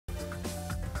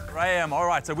Graham, all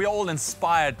right, so we're all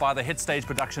inspired by the hit stage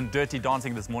production Dirty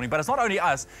Dancing this morning, but it's not only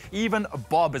us, even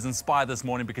Bob is inspired this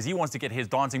morning because he wants to get his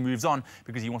dancing moves on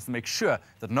because he wants to make sure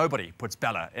that nobody puts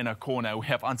Bella in a corner. We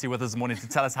have Auntie with us this morning to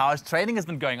tell us how his training has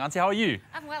been going. Auntie, how are you?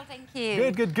 I'm well, thank you.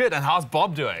 Good, good, good. And how's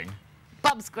Bob doing?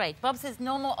 Bob's great. Bob's his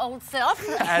normal old self.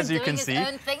 As you can see. Doing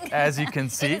his own thing. As you can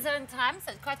see. In his own time,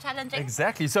 so it's quite challenging.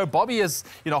 Exactly. So Bobby is,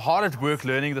 hard at work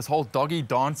learning this whole doggy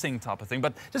dancing type of thing.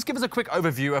 But just give us a quick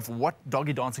overview of what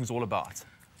doggy dancing is all about.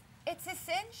 It's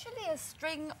essentially a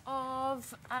string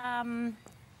of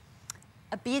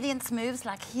obedience moves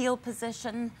like heel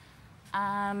position,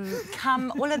 all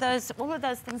of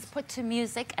those things put to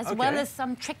music, as well as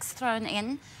some tricks thrown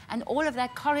in, and all of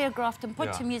that choreographed and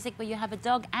put to music, where you have a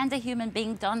dog and a human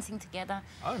being dancing together.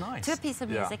 Oh, nice. To a piece of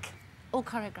music, all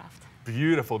choreographed.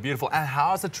 Beautiful, beautiful. And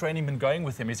how has the training been going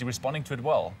with him? Is he responding to it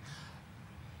well?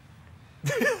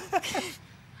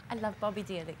 I love Bobby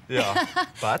dearly. Yeah,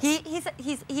 but he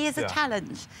is a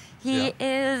challenge. He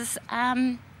is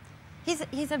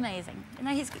he's amazing.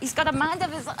 He's got a mind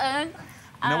of his own.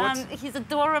 He's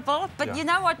adorable, but you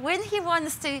know what? When he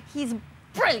wants to, he's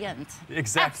brilliant.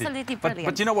 Exactly. Absolutely brilliant.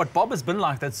 But you know what? Bob has been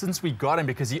like that since we got him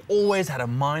because he always had a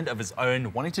mind of his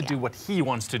own, wanting to do what he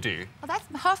wants to do. Well, that's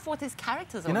half what his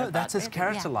character's all about. That's his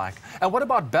character like. And what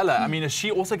about Bella? I mean, is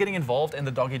she also getting involved in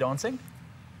the doggy dancing?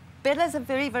 Bella's a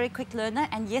very, very quick learner,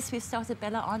 and yes, we've started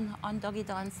Bella on doggy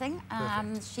dancing.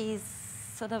 She's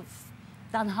sort of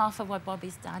done half of what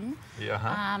Bobby's done.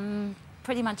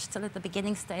 Pretty much still at the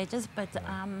beginning stages, but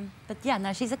yeah,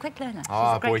 no, she's a quick learner. She's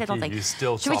a great little thing.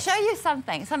 Should we show you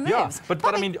something, some moves? Yeah, but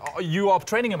I mean, you are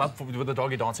training him up with the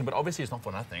doggy dancing, but obviously it's not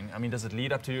for nothing. I mean, does it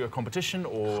lead up to a competition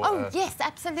or? Oh yes,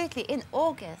 absolutely. In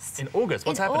August. In August,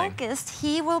 what's happening? In August,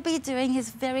 he will be doing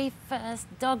his very first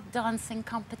dog dancing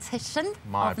competition.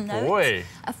 My boy.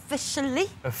 Officially.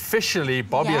 Officially,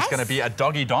 Bobby is going to be a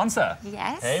doggy dancer.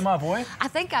 Yes. Hey, my boy. I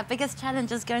think our biggest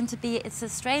challenge is going to be, it's a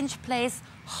strange place,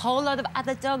 whole lot of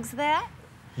other dogs there.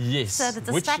 Yes. So the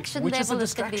distraction level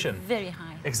is going to be very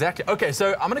high. Exactly. Okay,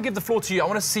 so I'm going to give the floor to you. I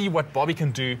want to see what Bobby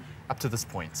can do up to this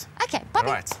point. Okay, Bobby.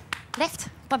 All right. Left.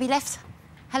 Bobby left.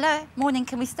 Hello. Morning.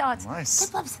 Can we start?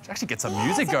 Nice. Actually get some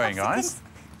music going, guys.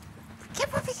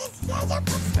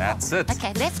 That's it.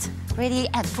 Okay, left. Ready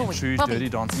and forward. True Bobby, dirty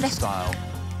dancing style.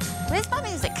 Where's my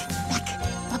music?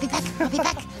 Back. Bobby, back. Bobby,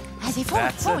 back. As he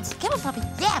forward, forward. Come on, Bobby.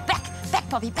 Yeah, back. Back,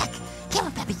 Bobby, back. Come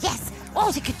on, Bobby. Yes. Oh,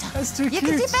 it's a good time. That's too cute. You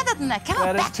can do better than that. Come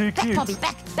on, back. Too back, cute. Bobby.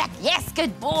 Back, back. Yes,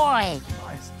 good boy.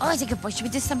 Nice. Oh, it's a good boy. Should we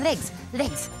do some legs?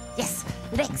 Legs. Yes.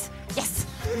 Legs. Yes.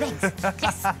 Legs.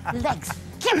 Yes. Legs.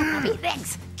 Come on, Bobby.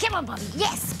 Legs. Come on, Bobby.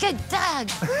 Yes. Good dog.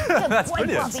 Good That's boy,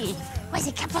 brilliant. Bobby. Where's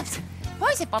it? Come, Bobby.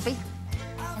 Where is it, Bobby?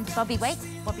 And Bobby, wait.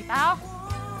 Bobby, bow.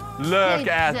 Look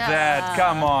at that.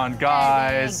 Come on,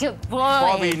 guys. Good boy.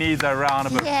 Bobby needs a round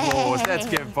of applause. Let's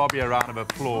give Bobby a round of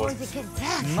applause.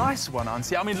 Oh, nice one,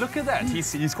 Auntie. I mean, look at that.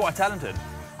 He's quite talented.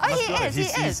 Oh, he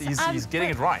is. He's getting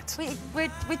it right.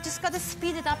 We just got to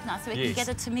speed it up now so we can get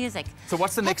it to music. So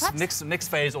what's the next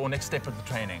phase or next step of the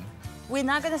training? We're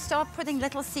now going to start putting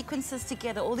little sequences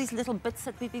together, all these little bits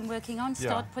that we've been working on,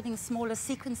 start putting smaller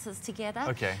sequences together.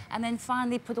 Okay. And then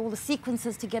finally put all the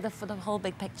sequences together for the whole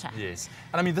big picture. Yes.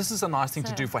 And I mean, this is a nice thing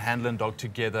to do for handler and dog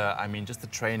together. I mean, just the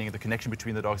training, the connection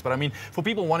between the dogs. But I mean, for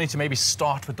people wanting to maybe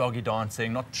start with doggy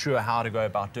dancing, not sure how to go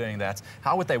about doing that,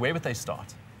 where would they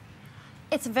start?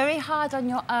 It's very hard on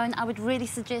your own. I would really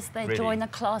suggest they join a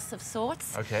class of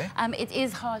sorts. Okay. It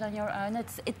is hard on your own.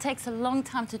 It takes a long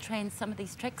time to train some of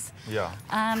these tricks. Yeah.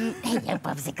 Hey,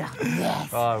 Bob's a girl.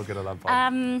 Yes. Oh, we're gonna love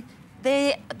Bob.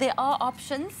 There are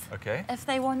options. Okay. If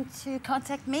they want to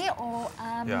contact me, or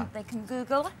they can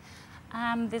Google.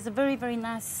 There's a very, very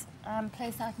nice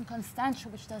place out in Constantia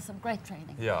which does some great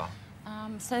training. Yeah.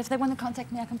 So if they want to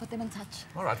contact me, I can put them in touch.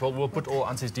 All right, well, we'll put all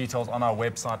Auntie's details on our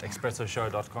website,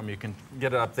 expressoshow.com. You can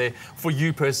get it up there. For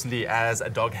you personally, as a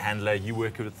dog handler, you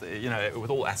work with, with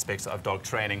all aspects of dog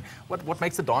training. What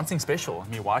makes the dancing special?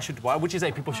 I mean, why would you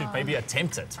say people should maybe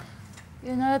attempt it?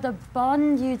 You know, the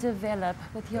bond you develop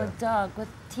with your dog, with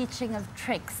teaching of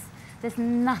tricks, there's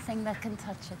nothing that can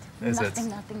touch it.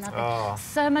 Nothing. Oh.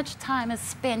 So much time is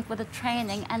spent with the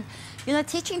training, and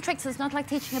teaching tricks is not like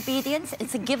teaching obedience.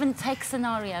 It's a give and take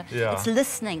scenario. Yeah. It's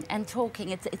listening and talking.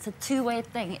 It's a two-way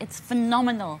thing. It's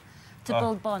phenomenal to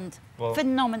build bond. Well,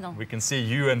 phenomenal. We can see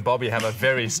you and Bobby have a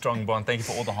very strong bond. Thank you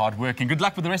for all the hard work, and good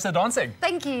luck with the rest of the dancing.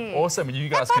 Thank you. Awesome. You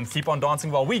guys can keep on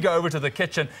dancing while we go over to the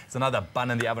kitchen. There's another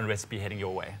bun in the oven recipe heading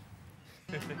your way.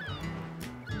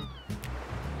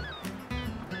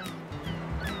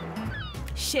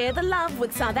 Share the love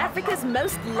with South Africa's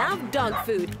most loved dog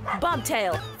food,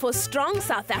 Bobtail, for strong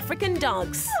South African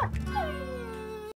dogs.